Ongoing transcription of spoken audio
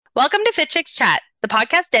Welcome to Fit Chicks Chat, the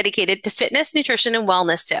podcast dedicated to fitness, nutrition, and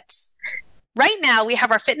wellness tips. Right now, we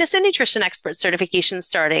have our fitness and nutrition expert certification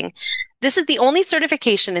starting. This is the only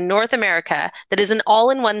certification in North America that is an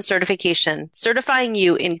all-in-one certification, certifying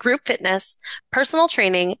you in group fitness, personal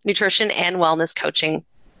training, nutrition, and wellness coaching.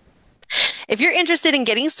 If you're interested in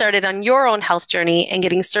getting started on your own health journey and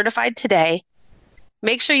getting certified today,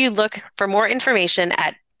 make sure you look for more information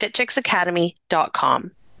at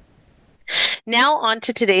fitchicksacademy.com. Now on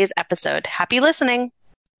to today's episode. Happy listening.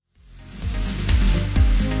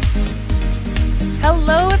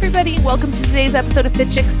 Hello, everybody. Welcome to today's episode of Fit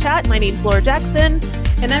Chicks Chat. My name's Laura Jackson.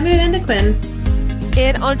 And I'm Amanda Quinn.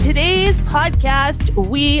 And on today's podcast,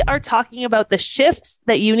 we are talking about the shifts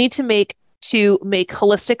that you need to make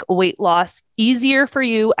holistic weight loss easier for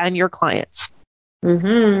you and your clients.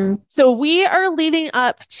 So we are leading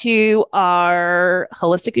up to our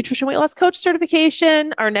holistic nutrition weight loss coach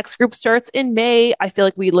certification. Our next group starts in May. I feel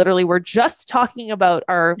like we literally were just talking about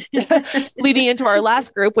our leading into our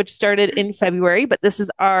last group, which started in February, but this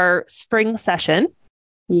is our spring session.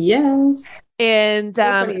 Yes. And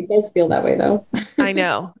it does feel that way though. I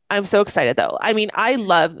know. I'm so excited though. I mean, I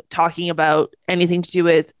love talking about anything to do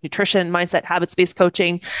with nutrition, mindset, habits-based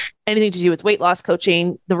coaching, anything to do with weight loss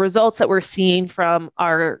coaching. The results that we're seeing from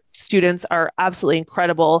our students are absolutely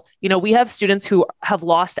incredible. You know, we have students who have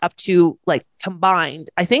lost up to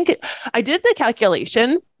combined. I think I did the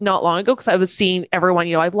calculation not long ago because I was seeing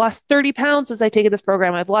everyone, I've lost 30 pounds since I've taken this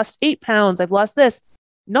program. I've lost 8 pounds. I've lost this.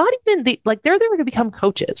 Not even they're there to become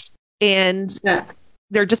coaches. And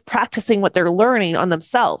they're just practicing what they're learning on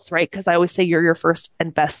themselves, right? Because I always say you're your first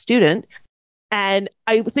and best student. And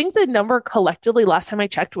I think the number collectively last time I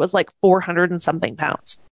checked was like 400 and something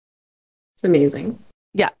pounds. It's amazing.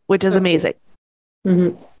 Yeah, which is amazing.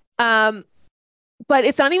 Cool. But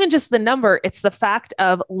it's not even just the number, it's the fact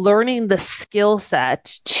of learning the skill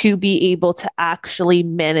set to be able to actually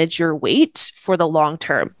manage your weight for the long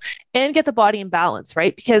term and get the body in balance,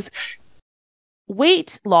 right? Because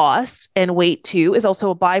weight loss and weight too is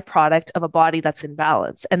also a byproduct of a body that's in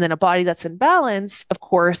balance. And then a body that's in balance, of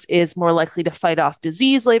course, is more likely to fight off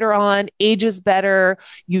disease later on, ages better,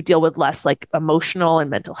 you deal with less emotional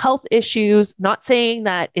and mental health issues. Not saying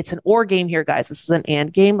that it's an or game here, guys. This is an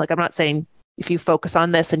and game. I'm not saying if you focus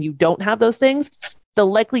on this and you don't have those things, the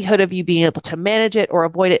likelihood of you being able to manage it or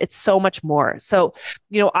avoid it, it's so much more. So,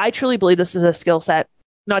 I truly believe this is a skill set,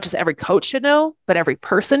 not just every coach should know, but every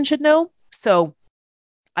person should know. So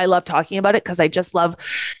I love talking about it because I just love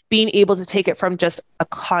being able to take it from just a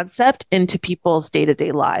concept into people's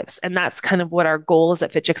day-to-day lives. And that's kind of what our goal is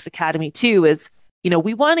at Fit Chicks Academy too, is,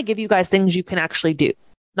 we want to give you guys things you can actually do.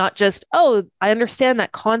 Not just, oh, I understand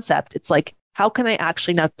that concept. It's how can I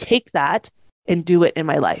actually now take that and do it in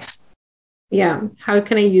my life? Yeah. How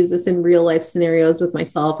can I use this in real life scenarios with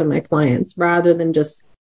myself and my clients rather than just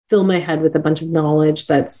fill my head with a bunch of knowledge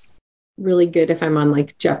that's really good if I'm on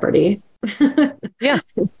Jeopardy. Yeah.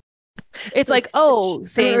 It's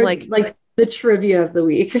saying the trivia of the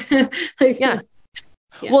week. Yeah.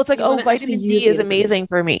 Well, it's vitamin D is amazing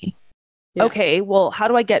for me. Yeah. Okay. Well, how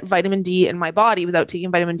do I get vitamin D in my body without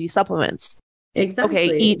taking vitamin D supplements? Exactly.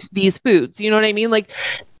 Okay. Eat these foods. You know what I mean?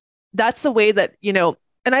 That's the way that,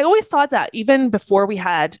 and I always thought that even before we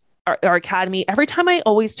had our academy, every time I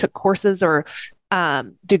always took courses or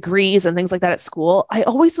degrees and things like that at school, I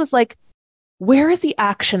always was where is the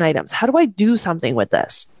action items? How do I do something with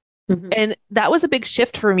this? And that was a big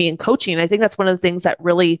shift for me in coaching. I think that's one of the things that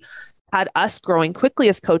really had us growing quickly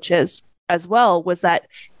as coaches as well, was that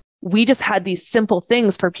we just had these simple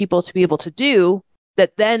things for people to be able to do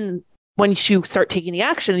that then when you start taking the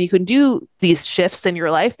action and you can do these shifts in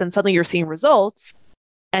your life, then suddenly you're seeing results.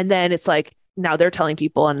 And then it's now they're telling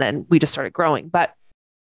people, and then we just started growing. But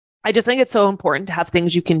I just think it's so important to have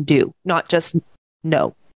things you can do, not just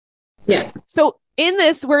know. Yeah. So in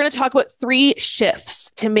this, we're going to talk about 3 shifts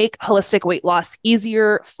to make holistic weight loss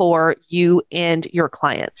easier for you and your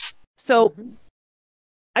clients. So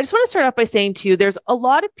I just want to start off by saying too, there's a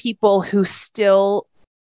lot of people who still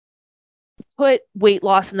put weight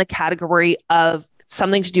loss in the category of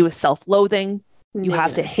something to do with self-loathing. You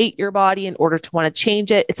have to hate your body in order to want to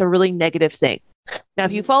change it. It's a really negative thing. Now,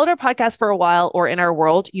 if you followed our podcast for a while or in our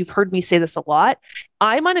world, you've heard me say this a lot.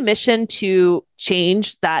 I'm on a mission to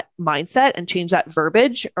change that mindset and change that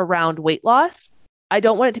verbiage around weight loss. I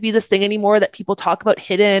don't want it to be this thing anymore that people talk about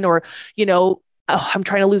hidden or, oh, I'm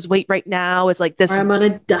trying to lose weight right now. It's this. Or I'm on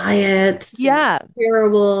a diet. Yeah. It's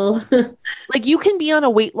terrible. You can be on a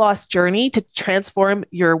weight loss journey to transform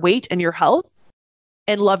your weight and your health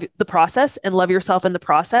and love the process and love yourself in the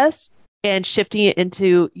process. And shifting it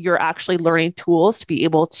into you're actually learning tools to be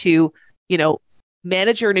able to,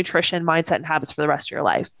 manage your nutrition, mindset, and habits for the rest of your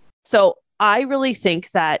life. So I really think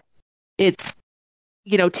that it's,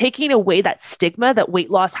 taking away that stigma that weight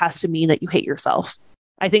loss has to mean that you hate yourself.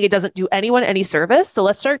 I think it doesn't do anyone any service. So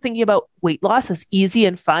let's start thinking about weight loss as easy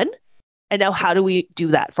and fun. And now how do we do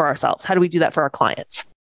that for ourselves? How do we do that for our clients?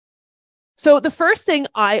 So the first thing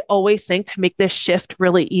I always think to make this shift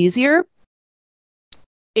really easier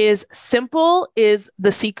is simple is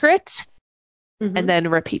the secret, and then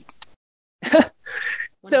repeat.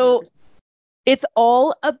 So it's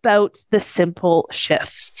all about the simple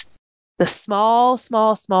shifts, the small,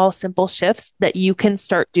 simple shifts that you can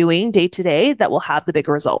start doing day to day that will have the big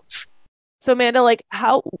results. So Amanda,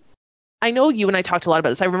 I know you and I talked a lot about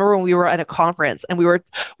this. I remember when we were at a conference and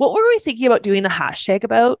what were we thinking about doing the hashtag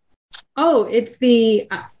about? Oh, it's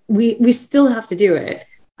we still have to do it.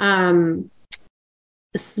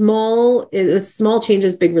 Small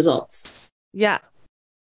changes, big results. Yeah.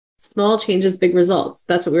 Small changes, big results.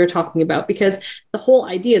 That's what we were talking about, because the whole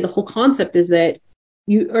concept is that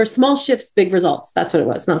small shifts, big results. That's what it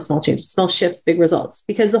was. Not small changes, small shifts, big results.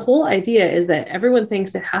 Because the whole idea is that everyone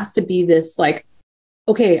thinks it has to be this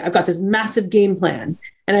okay, I've got this massive game plan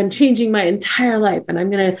and I'm changing my entire life and I'm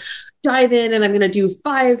going to dive in and I'm going to do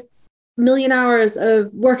 5 million hours of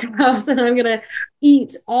workouts and I'm going to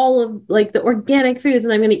eat all of the organic foods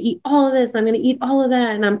and I'm going to eat all of this. I'm going to eat all of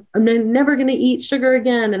that. And I'm never going to eat sugar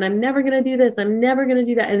again. And I'm never going to do this. I'm never going to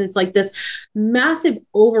do that. And it's this massive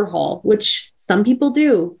overhaul, which some people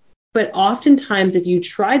do. But oftentimes if you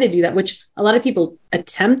try to do that, which a lot of people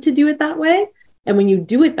attempt to do it that way. And when you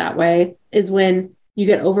do it that way is when you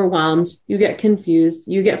get overwhelmed, you get confused,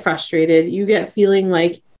 you get frustrated, you get feeling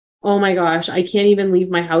oh my gosh, I can't even leave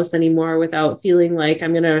my house anymore without feeling like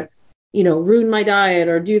I'm going to, ruin my diet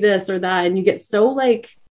or do this or that. And you get so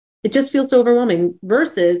it just feels so overwhelming,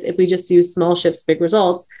 versus if we just do small shifts, big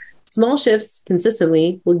results. Small shifts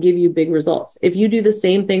consistently will give you big results. If you do the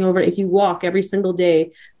same thing if you walk every single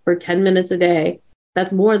day for 10 minutes a day,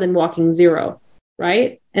 that's more than walking 0.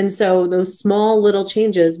 Right. And so those small little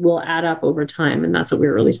changes will add up over time. And that's what we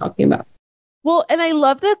were really talking about. Well, and I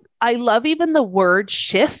love even the word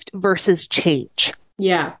shift versus change.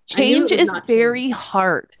 Yeah. Change is very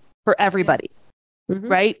hard for everybody,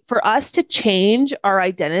 right? For us to change our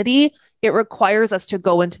identity, it requires us to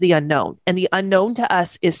go into the unknown. And the unknown to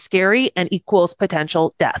us is scary and equals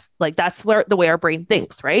potential death. That's the way our brain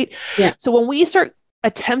thinks, right? Yeah. So when we start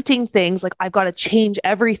attempting things I've got to change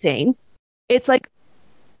everything, it's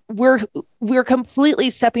we're completely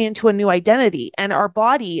stepping into a new identity, and our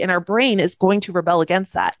body and our brain is going to rebel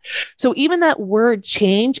against that. So even that word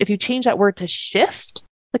change, if you change that word to shift,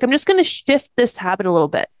 I'm just going to shift this habit a little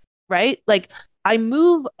bit, right? I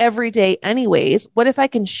move every day anyways. What if I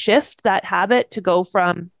can shift that habit to go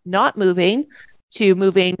from not moving to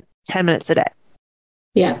moving 10 minutes a day?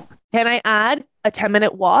 Yeah. Can I add a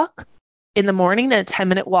 10-minute walk in the morning and a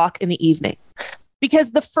 10-minute walk in the evening?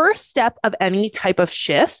 Because the first step of any type of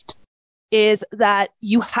shift is that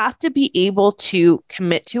you have to be able to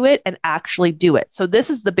commit to it and actually do it. So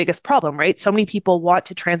this is the biggest problem, right? So many people want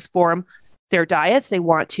to transform their diets. They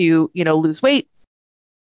want to, lose weight,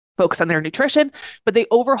 focus on their nutrition, but they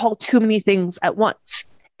overhaul too many things at once.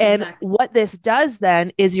 And Exactly. What this does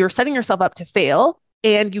then is you're setting yourself up to fail,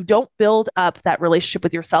 and you don't build up that relationship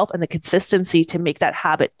with yourself and the consistency to make that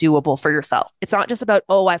habit doable for yourself. It's not just about,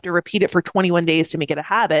 I have to repeat it for 21 days to make it a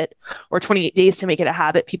habit, or 28 days to make it a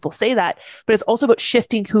habit. People say that, but it's also about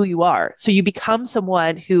shifting who you are. So you become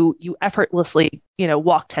someone who you effortlessly,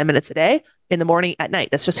 walk 10 minutes a day, in the morning, at night.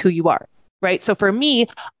 That's just who you are, right? So for me,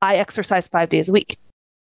 I exercise 5 days a week.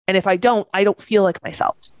 And if I don't feel like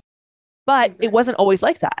myself. But Exactly. It wasn't always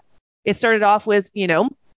like that. It started off with,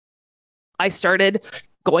 I started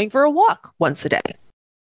going for a walk once a day,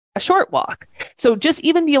 a short walk. So just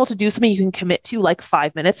even be able to do something you can commit to,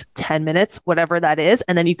 5 minutes, 10 minutes, whatever that is.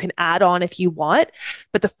 And then you can add on if you want.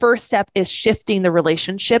 But the first step is shifting the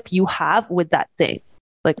relationship you have with that thing,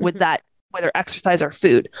 with that, whether exercise or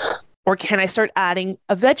food. Or can I start adding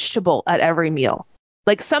a vegetable at every meal?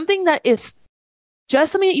 Something that is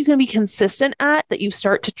just something that you can be consistent at, that you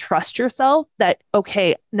start to trust yourself that,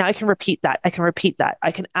 okay, now I can repeat that. I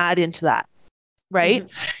can add into that. Right?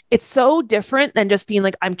 It's so different than just being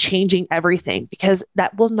I'm changing everything, because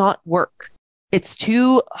that will not work. It's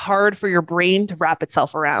too hard for your brain to wrap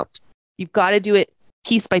itself around. You've got to do it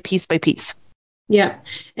piece by piece by piece. Yeah.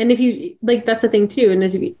 And if you that's the thing too. And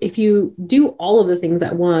if you do all of the things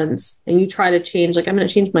at once and you try to change, I'm going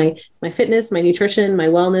to change my fitness, my nutrition, my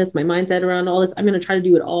wellness, my mindset around all this, I'm going to try to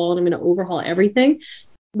do it all, and I'm going to overhaul everything.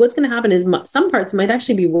 What's going to happen is some parts might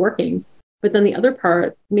actually be working, but then the other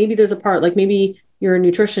part, maybe there's a part, maybe your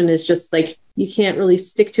nutrition is just you can't really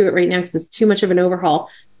stick to it right now because it's too much of an overhaul.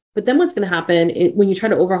 But then what's going to happen when you try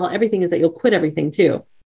to overhaul everything is that you'll quit everything too.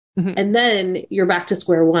 Mm-hmm. And then you're back to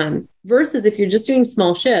square one. Versus if you're just doing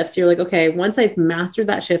small shifts, you're like, okay, once I've mastered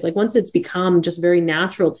that shift, like once it's become just very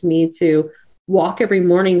natural to me to walk every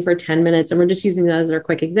morning for 10 minutes, and we're just using that as our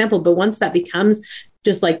quick example. But once that becomes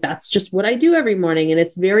just like, that's just what I do every morning, and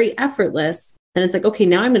it's very effortless. And it's like, okay,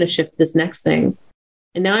 now I'm going to shift this next thing.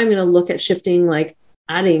 And now I'm going to look at shifting, like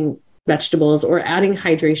adding vegetables or adding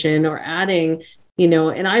hydration or adding,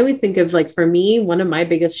 and I always think of, like, for me, one of my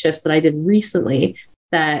biggest shifts that I did recently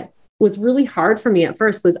that was really hard for me at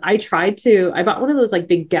first was I bought one of those like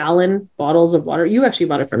big gallon bottles of water. You actually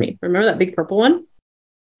bought it for me. Remember that big purple one?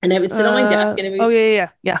 And I would sit on my desk and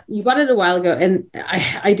yeah. You bought it a while ago, and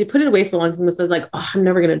I did put it away for a long time because I was like, oh, I'm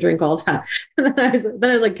never going to drink all that. And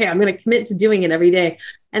then I was like, okay, I'm going to commit to doing it every day.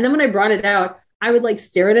 And then when I brought it out, I would like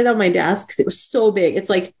stare at it on my desk because it was so big. It's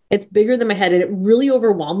like, it's bigger than my head. And it really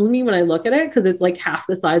overwhelmed me when I look at it because it's like half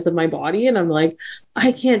the size of my body. And I'm like,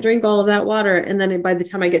 I can't drink all of that water. And then by the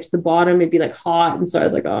time I get to the bottom, it'd be like hot. And so I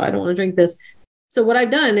was like, oh, I don't want to drink this. So what I've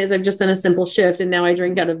done is I've just done a simple shift. And now I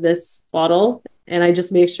drink out of this bottle, and I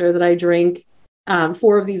just make sure that I drink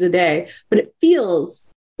 4 of these a day. But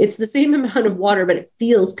it's the same amount of water, but it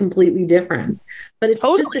feels completely different. But it's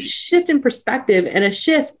just a shift in perspective and a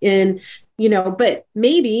shift in, but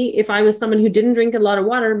maybe if I was someone who didn't drink a lot of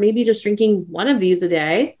water, maybe just drinking 1 of these a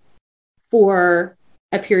day for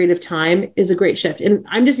a period of time is a great shift. And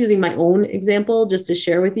I'm just using my own example just to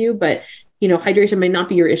share with you, but hydration might not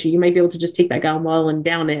be your issue. You might be able to just take that gallon bottle and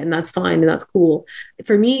down it, and that's fine. And that's cool.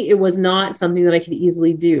 For me, it was not something that I could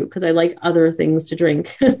easily do because I like other things to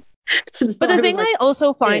drink. But the thing I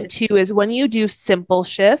also find too is when you do simple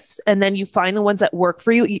shifts and then you find the ones that work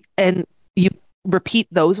for you and you repeat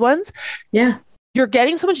those ones. Yeah. You're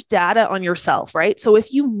getting so much data on yourself, right? So if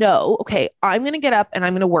okay, I'm going to get up and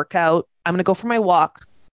I'm going to work out. I'm going to go for my walk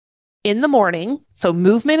in the morning. So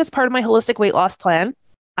movement is part of my holistic weight loss plan.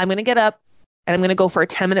 I'm going to get up and I'm going to go for a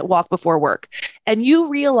 10-minute walk before work. And you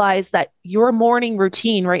realize that your morning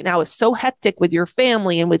routine right now is so hectic with your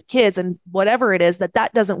family and with kids and whatever it is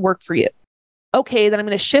that doesn't work for you. Okay, then I'm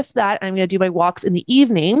going to shift that and I'm going to do my walks in the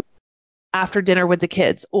evening after dinner with the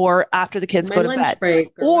kids or after the kids go to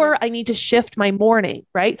bed. Or I need to shift my morning,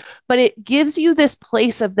 right? But it gives you this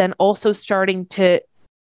place of then also starting to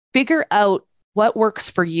figure out what works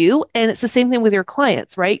for you. And it's the same thing with your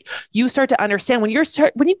clients, right? You start to understand when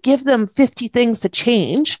you give them 50 things to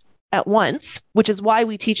change at once, which is why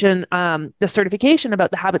we teach in the certification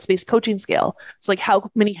about the habits-based coaching scale. It's like, how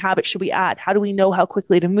many habits should we add? How do we know how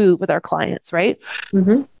quickly to move with our clients, right?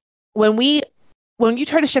 Mm-hmm. When you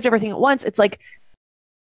try to shift everything at once, it's like,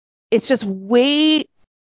 it's just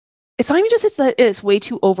it's not even just, it's way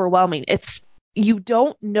too overwhelming. You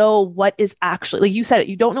don't know what is actually, like you said it,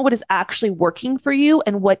 you don't know what is actually working for you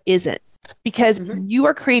and what isn't, because you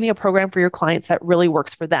are creating a program for your clients that really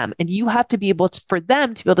works for them. And you have to be able to, for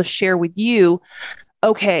them to be able to share with you,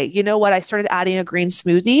 okay, you know what? I started adding a green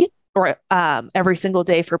smoothie or every single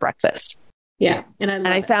day for breakfast. Yeah. And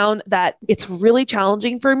I found that it's really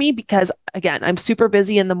challenging for me because, again, I'm super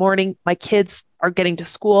busy in the morning. My kids are getting to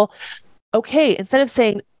school. Okay. Instead of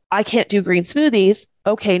saying, I can't do green smoothies.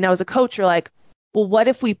 Okay. Now as a coach, you're like, well, what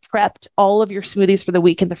if we prepped all of your smoothies for the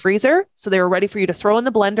week in the freezer so they were ready for you to throw in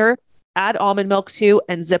the blender, add almond milk to,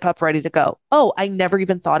 and zip up ready to go? Oh, I never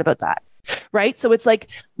even thought about that. Right. So it's like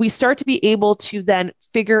we start to be able to then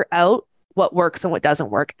figure out what works and what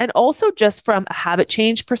doesn't work. And also just from a habit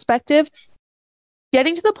change perspective,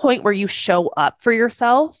 getting to the point where you show up for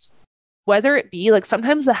yourself, whether it be like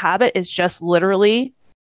sometimes the habit is just literally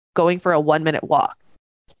going for a 1-minute walk.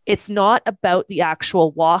 It's not about the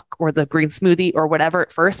actual walk or the green smoothie or whatever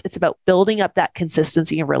at first. It's about building up that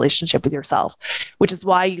consistency and relationship with yourself, which is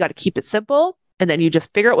why you got to keep it simple. And then you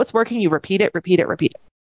just figure out what's working. You repeat it.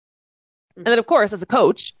 And then of course, as a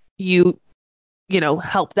coach, you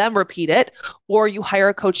help them repeat it, or you hire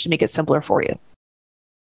a coach to make it simpler for you.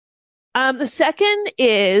 The second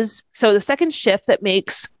shift that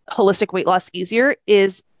makes holistic weight loss easier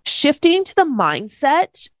is shifting to the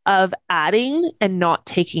mindset of adding and not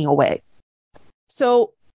taking away.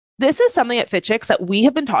 So this is something at Fit Chicks that we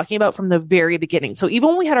have been talking about from the very beginning. So even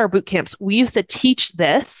when we had our boot camps, we used to teach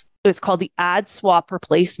this. It was called the add, swap,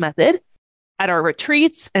 replace method at our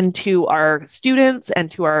retreats and to our students and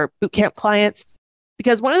to our boot camp clients.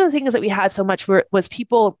 Because one of the things that we had so much was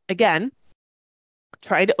people, again,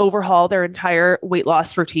 trying to overhaul their entire weight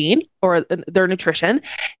loss routine or their nutrition.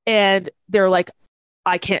 And they're like,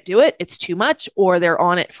 I can't do it. It's too much. Or they're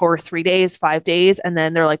on it for 3 days, 5 days. And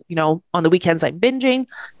then they're like, on the weekends I'm binging.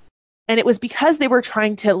 And it was because they were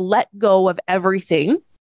trying to let go of everything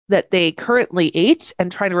that they currently ate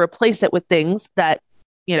and trying to replace it with things that,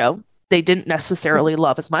 they didn't necessarily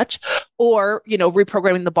love as much, or,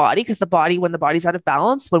 reprogramming the body, because when the body's out of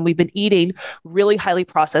balance, when we've been eating really highly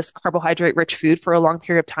processed carbohydrate rich food for a long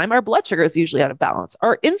period of time, our blood sugar is usually out of balance,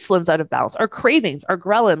 our insulin's out of balance, our cravings, our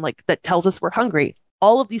ghrelin, like that tells us we're hungry.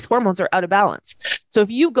 All of these hormones are out of balance. So if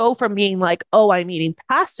you go from being like, oh, I'm eating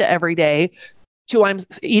pasta every day to I'm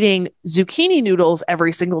eating zucchini noodles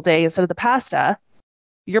every single day instead of the pasta,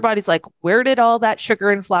 your body's like, where did all that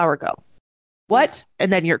sugar and flour go? What?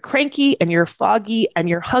 And then you're cranky and you're foggy and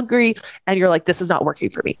you're hungry and you're like, this is not working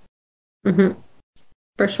for me. Mm-hmm.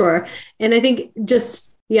 For sure. And I think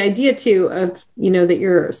just the idea too of, that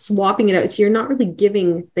you're swapping it out. So you're not really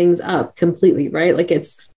giving things up completely, right? Like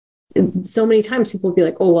it's so many times people will be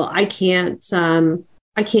like, oh, well, I can't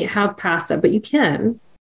have pasta, but you can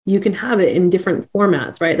have it in different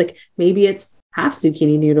formats, right? Like maybe it's half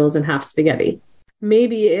zucchini noodles and half spaghetti.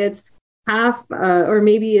 Maybe it's half, or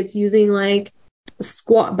maybe it's using like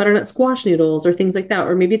butternut squash noodles or things like that.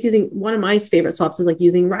 Or maybe it's using, one of my favorite swaps is like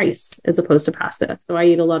using rice as opposed to pasta. So I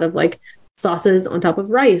eat a lot of like sauces on top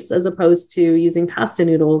of rice as opposed to using pasta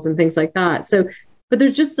noodles and things like that. So, but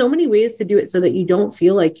there's just so many ways to do it so that you don't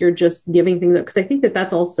feel like you're just giving things up. Because I think that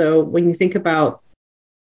that's also when you think about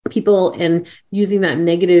people and using that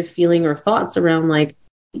negative feeling or thoughts around like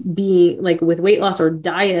being like with weight loss or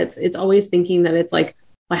diets, it's always thinking that it's like,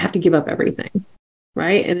 I have to give up everything.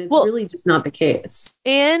 Right. And it's really just not the case.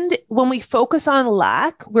 And when we focus on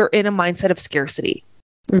lack, we're in a mindset of scarcity.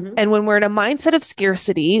 Mm-hmm. And when we're in a mindset of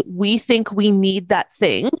scarcity, we think we need that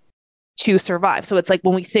thing to survive. So it's like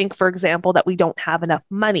when we think, for example, that we don't have enough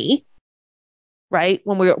money, right?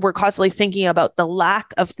 When we're constantly thinking about the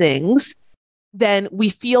lack of things, then we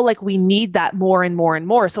feel like we need that more and more and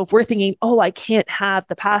more. So if we're thinking, oh, I can't have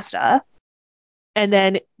the pasta, and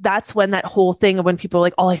then that's when that whole thing of when people are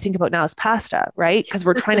like, all I think about now is pasta, right? Because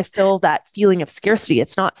we're trying to fill that feeling of scarcity.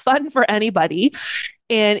 It's not fun for anybody.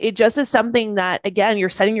 And it just is something that, again, you're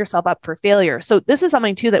setting yourself up for failure. So this is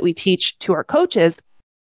something too that we teach to our coaches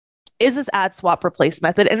is this add, swap, replace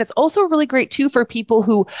method. And it's also really great too for people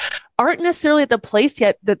who aren't necessarily at the place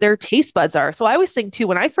yet that their taste buds are. So I always think too,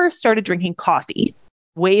 when I first started drinking coffee,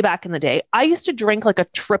 way back in the day, I used to drink like a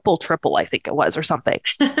triple, I think it was, or something,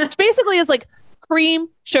 which basically is like cream,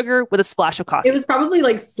 sugar with a splash of coffee. It was probably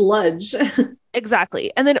like sludge.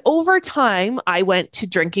 Exactly. And then over time, I went to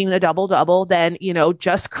drinking the double, then,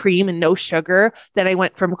 just cream and no sugar. Then I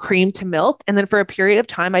went from cream to milk. And then for a period of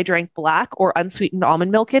time, I drank black or unsweetened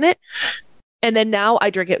almond milk in it. And then now I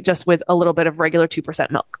drink it just with a little bit of regular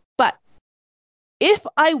 2% milk. But if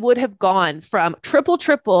I would have gone from triple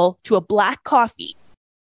to a black coffee,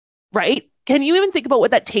 right? Can you even think about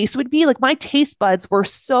what that taste would be? Like my taste buds were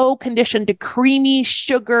so conditioned to creamy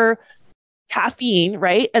sugar, caffeine,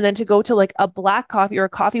 right? And then to go to like a black coffee or a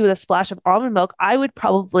coffee with a splash of almond milk, I would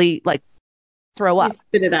probably like throw up. You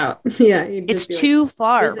spit it out. Yeah. It's too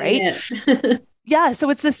far, right? Yeah. So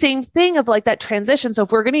it's the same thing of like that transition. So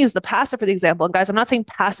if we're going to use the pasta for the example, and guys, I'm not saying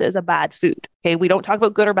pasta is a bad food. Okay. We don't talk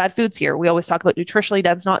about good or bad foods here. We always talk about nutritionally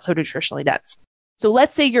dense, not so nutritionally dense. So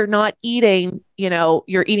let's say you're not eating, you're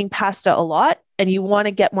eating pasta a lot and you want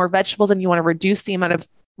to get more vegetables and you want to reduce the amount of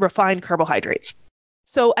refined carbohydrates.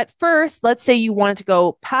 So at first, let's say you wanted to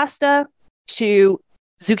go pasta to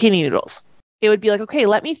zucchini noodles. It would be like, okay,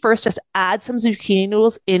 let me first just add some zucchini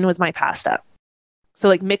noodles in with my pasta. So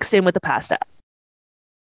like mixed in with the pasta.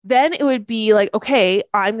 Then it would be like, okay,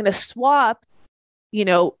 I'm going to swap,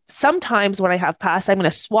 sometimes when I have pasta, I'm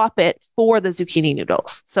going to swap it for the zucchini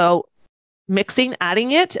noodles. So mixing,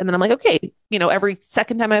 adding it. And then I'm like, okay, every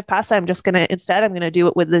second time I have pasta, I'm going to do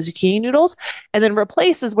it with the zucchini noodles. And then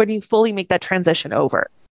replace is when you fully make that transition over.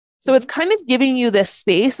 So it's kind of giving you this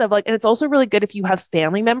space of like, and it's also really good if you have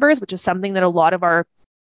family members, which is something that a lot of our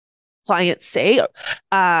clients say, or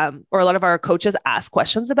a lot of our coaches ask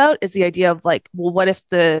questions about, is the idea of like, well, what if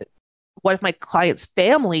my client's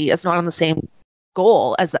family is not on the same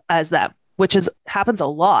goal as them? Which happens a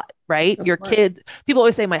lot, right? Your kids, people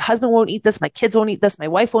always say, my husband won't eat this, my kids won't eat this, my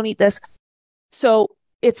wife won't eat this. So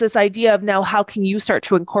it's this idea of now, how can you start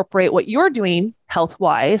to incorporate what you're doing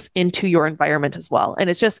health-wise into your environment as well? And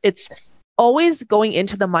it's always going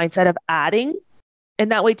into the mindset of adding.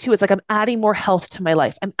 And that way too, it's like, I'm adding more health to my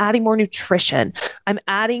life. I'm adding more nutrition. I'm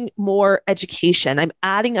adding more education. I'm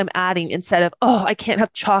adding instead of, oh, I can't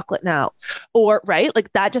have chocolate now. Or, right?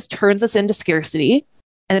 Like that just turns us into scarcity.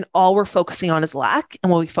 And then all we're focusing on is lack. And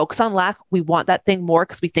when we focus on lack, we want that thing more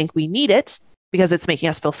because we think we need it because it's making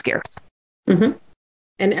us feel scarce. Mm-hmm.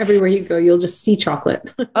 And everywhere you go, you'll just see chocolate.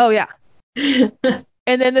 Oh, yeah. And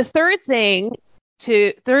And then the third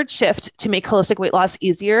shift to make holistic weight loss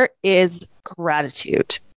easier is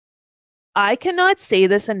gratitude. I cannot say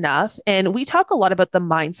this enough. And we talk a lot about the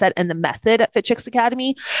mindset and the method at Fit Chicks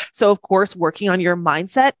Academy. So of course, working on your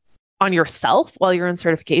mindset on yourself while you're in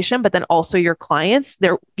certification, but then also your clients,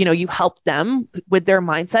 you help them with their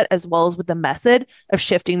mindset as well as with the method of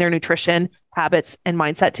shifting their nutrition habits and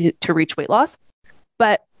mindset to reach weight loss.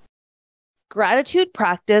 But gratitude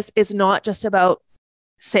practice is not just about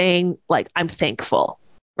saying like, I'm thankful,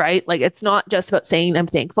 right? Like it's not just about saying I'm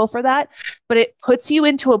thankful for that, but it puts you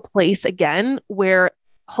into a place again where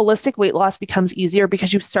holistic weight loss becomes easier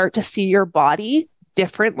because you start to see your body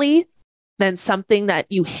differently than something that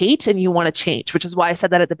you hate and you want to change, which is why I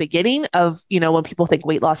said that at the beginning of, when people think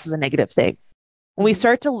weight loss is a negative thing. When we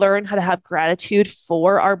start to learn how to have gratitude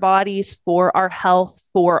for our bodies, for our health,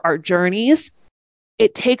 for our journeys,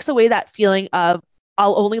 it takes away that feeling of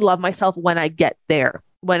I'll only love myself when I get there,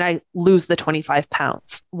 when I lose the 25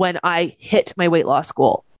 pounds, when I hit my weight loss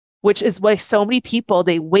goal, which is why so many people,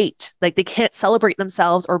 they wait, like they can't celebrate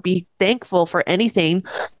themselves or be thankful for anything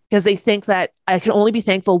because they think that I can only be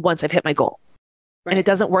thankful once I've hit my goal. Right. And it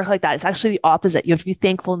doesn't work like that. It's actually the opposite. You have to be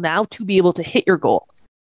thankful now to be able to hit your goal.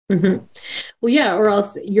 Mm-hmm. Well, yeah, or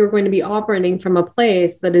else you're going to be operating from a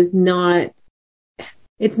place that is not,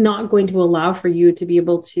 it's not going to allow for you to be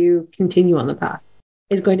able to continue on the path.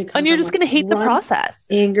 It's going to come and you're just going to hate the process.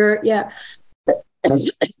 Anger. Yeah.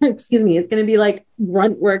 Excuse me. It's going to be like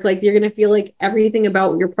grunt work. Like you're going to feel like everything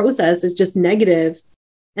about your process is just negative.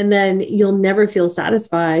 And then you'll never feel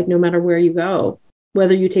satisfied no matter where you go.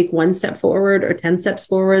 Whether you take 1 step forward or 10 steps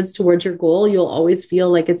forwards towards your goal, you'll always feel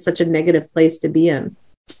like it's such a negative place to be in.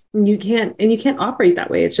 And you can't operate that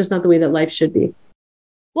way. It's just not the way that life should be.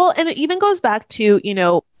 Well, and it even goes back to,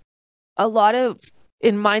 a lot of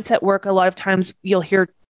in mindset work, a lot of times you'll hear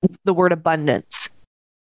the word abundance,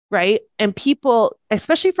 right? And people,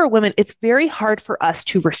 especially for women, it's very hard for us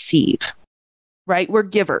to receive, right? We're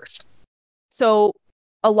givers. So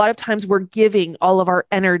a lot of times we're giving all of our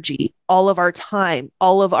energy, all of our time,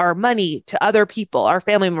 all of our money to other people, our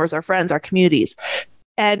family members, our friends, our communities.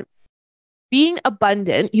 And being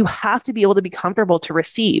abundant, you have to be able to be comfortable to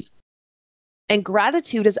receive. And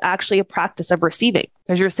gratitude is actually a practice of receiving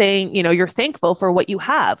because you're saying, you're thankful for what you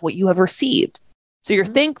have received. So you're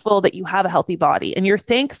thankful that you have a healthy body and you're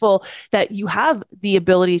thankful that you have the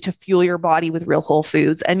ability to fuel your body with real whole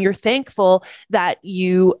foods. And you're thankful that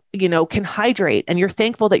you can hydrate and you're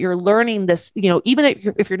thankful that you're learning this, even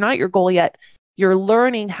if you're not at your goal yet, you're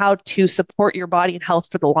learning how to support your body and health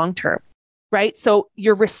for the long term, right? So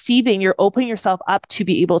you're opening yourself up to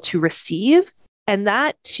be able to receive. And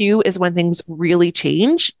that too is when things really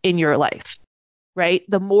change in your life, right?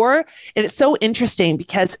 And it's so interesting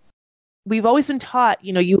because we've always been taught,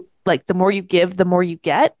 the more you give, the more you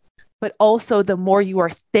get, but also the more you are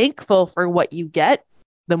thankful for what you get,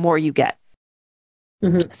 the more you get.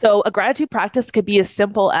 Mm-hmm. So a gratitude practice could be as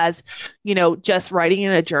simple as, just writing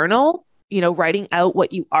in a journal, writing out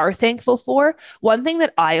what you are thankful for. One thing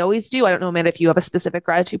that I always do, I don't know, Amanda, if you have a specific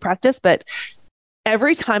gratitude practice, but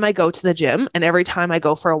every time I go to the gym and every time I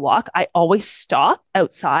go for a walk, I always stop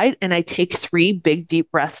outside and I take 3 big,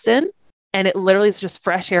 deep breaths in. And it literally is just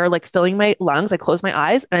fresh air, like filling my lungs. I close my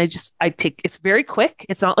eyes and it's very quick.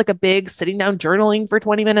 It's not like a big sitting down journaling for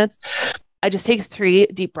 20 minutes. I just take 3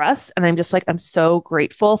 deep breaths and I'm just like, I'm so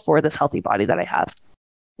grateful for this healthy body that I have.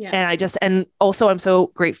 Yeah. And also I'm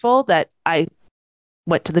so grateful that I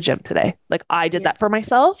went to the gym today. Like I did that for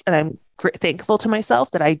myself and I'm thankful to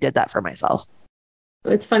myself that I did that for myself.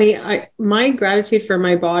 It's funny. My gratitude for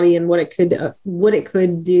my body and what it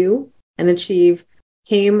could do and achieve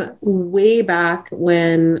came way back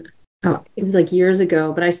when it was like years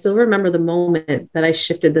ago, but I still remember the moment that I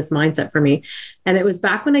shifted this mindset for me. And it was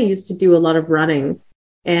back when I used to do a lot of running.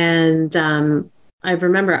 And I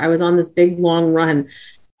remember I was on this big, long run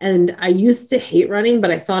and I used to hate running, but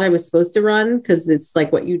I thought I was supposed to run because it's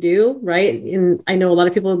like what you do, right? And I know a lot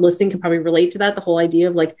of people listening can probably relate to that. The whole idea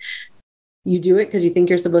of like, you do it because you think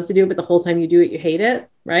you're supposed to do it, but the whole time you do it, you hate it,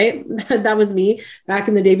 right? That was me back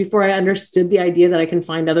in the day before I understood the idea that I can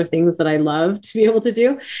find other things that I love to be able to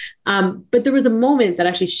do. But there was a moment that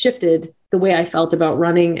actually shifted the way I felt about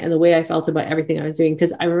running and the way I felt about everything I was doing.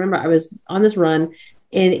 Because I remember I was on this run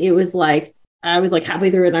and it was like, I was like halfway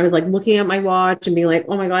through it and I was like looking at my watch and being like,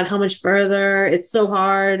 oh my God, how much further? It's so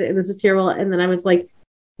hard and this is terrible. And then I was like,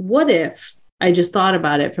 what if I just thought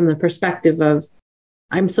about it from the perspective of,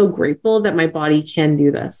 I'm so grateful that my body can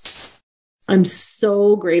do this. I'm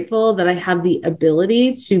so grateful that I have the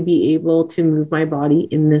ability to be able to move my body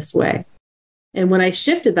in this way. And when I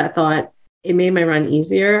shifted that thought, it made my run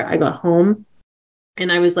easier. I got home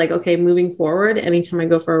And I was like, okay, moving forward, anytime I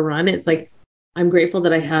go for a run, it's like, I'm grateful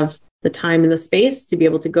that I have the time and the space to be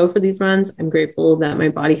able to go for these runs. I'm grateful that my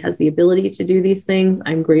body has the ability to do these things.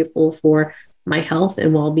 I'm grateful for my health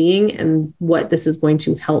and well-being and what this is going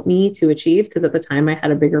to help me to achieve. Because at the time I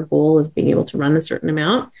had a bigger goal of being able to run a certain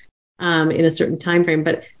amount in a certain time frame.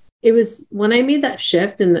 But it was when I made that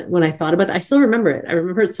shift and when I thought about it, I still remember it. I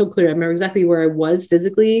remember it so clear. I remember exactly where I was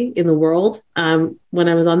physically in the world when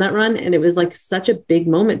I was on that run. And it was like such a big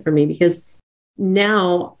moment for me because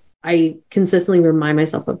now I consistently remind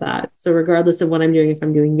myself of that. So regardless of what I'm doing, if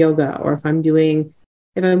I'm doing yoga or if I'm going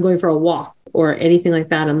for a walk or anything like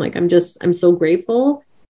that, I'm so grateful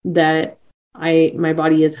that my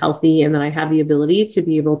body is healthy and that I have the ability to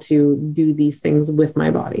be able to do these things with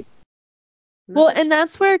my body. Well, and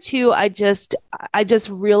that's where too, I just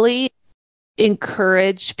really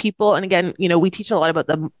encourage people. And again, we teach a lot about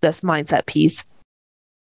this mindset piece,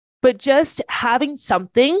 but just having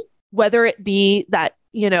something, whether it be that,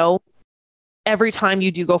 every time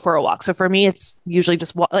you do go for a walk. So for me, it's usually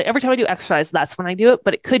just like every time I do exercise, that's when I do it.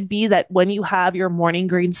 But it could be that when you have your morning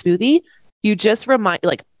green smoothie, you just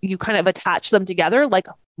you kind of attach them together. Like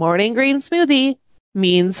morning green smoothie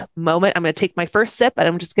means moment. I'm going to take my first sip and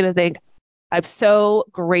I'm just going to think, I'm so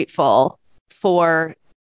grateful for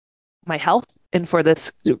my health and for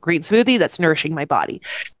this green smoothie that's nourishing my body.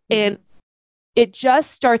 And it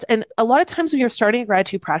just starts. And a lot of times when you're starting a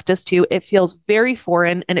gratitude practice too, it feels very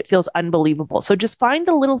foreign and it feels unbelievable. So just find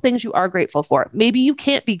the little things you are grateful for. Maybe you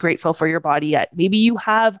can't be grateful for your body yet. Maybe you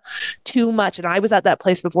have too much. And I was at that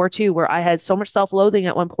place before too, where I had so much self-loathing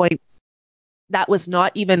at one point that was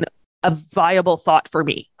not even a viable thought for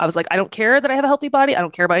me. I was like, I don't care that I have a healthy body. I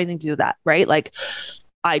don't care about anything to do with that. Right. Like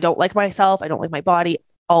I don't like myself. I don't like my body,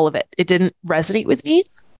 all of it. It didn't resonate with me.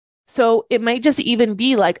 So it might just even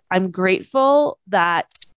be like, I'm grateful that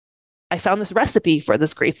I found this recipe for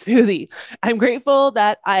this great smoothie. I'm grateful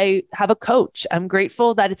that I have a coach. I'm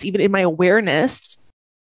grateful that it's even in my awareness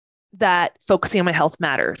that focusing on my health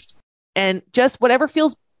matters. And just whatever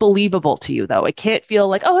feels believable to you, though. It can't feel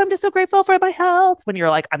like, oh, I'm just so grateful for my health when you're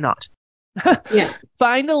like, I'm not. Yeah.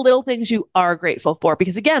 Find the little things you are grateful for.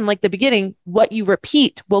 Because again, like the beginning, what you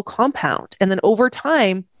repeat will compound. And then over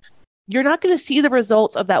time, you're not going to see the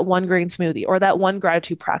results of that one green smoothie or that one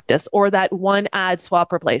gratitude practice or that one add,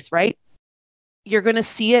 swap, replace, right? You're going to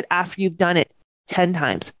see it after you've done it 10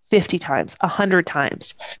 times, 50 times, 100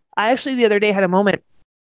 times. I actually the other day had a moment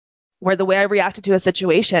where the way I reacted to a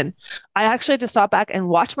situation, I actually had to stop back and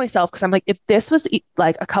watch myself because I'm like, if this was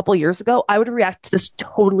like a couple years ago, I would react to this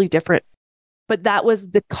totally different. But that was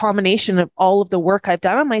the combination of all of the work I've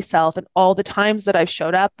done on myself and all the times that I've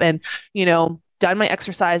showed up and, done my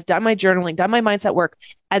exercise, done my journaling, done my mindset work.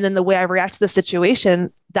 And then the way I react to the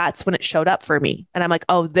situation, that's when it showed up for me. And I'm like,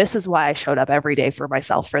 oh, this is why I showed up every day for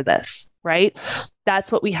myself for this, right?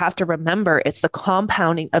 That's what we have to remember. It's the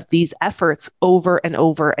compounding of these efforts over and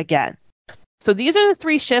over again. So these are the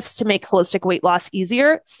 3 shifts to make holistic weight loss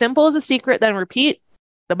easier. Simple as a secret, then repeat.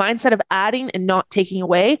 The mindset of adding and not taking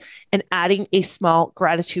away, and adding a small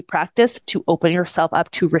gratitude practice to open yourself up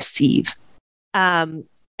to receive.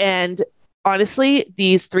 And honestly,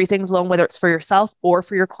 these 3 things alone, whether it's for yourself or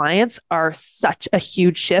for your clients, are such a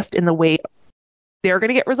huge shift in the way they're going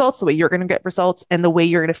to get results, the way you're going to get results, and the way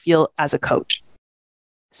you're going to feel as a coach.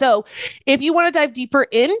 So if you want to dive deeper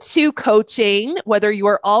into coaching, whether you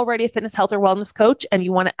are already a fitness, health, or wellness coach and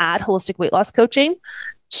you want to add holistic weight loss coaching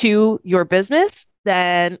to your business,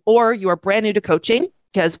 or you are brand new to coaching,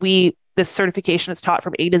 because this certification is taught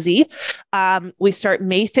from A to Z. We start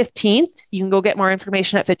May 15th. You can go get more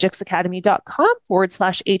information at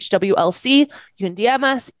fitchixacademy.com/HWLC. You can DM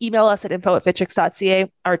us, email us at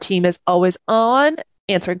info@fitchix.ca. Our team is always on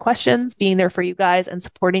answering questions, being there for you guys, and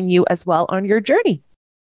supporting you as well on your journey.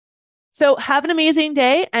 So have an amazing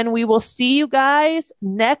day, and we will see you guys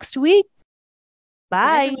next week.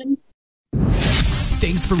 Bye. Bye.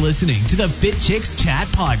 Thanks for listening to the Fit Chicks Chat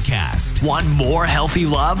Podcast. Want more healthy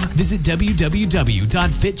love? Visit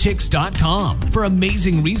www.fitchicks.com for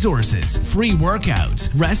amazing resources, free workouts,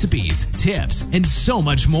 recipes, tips, and so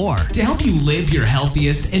much more to help you live your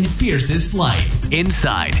healthiest and fiercest life,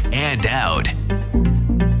 inside and out.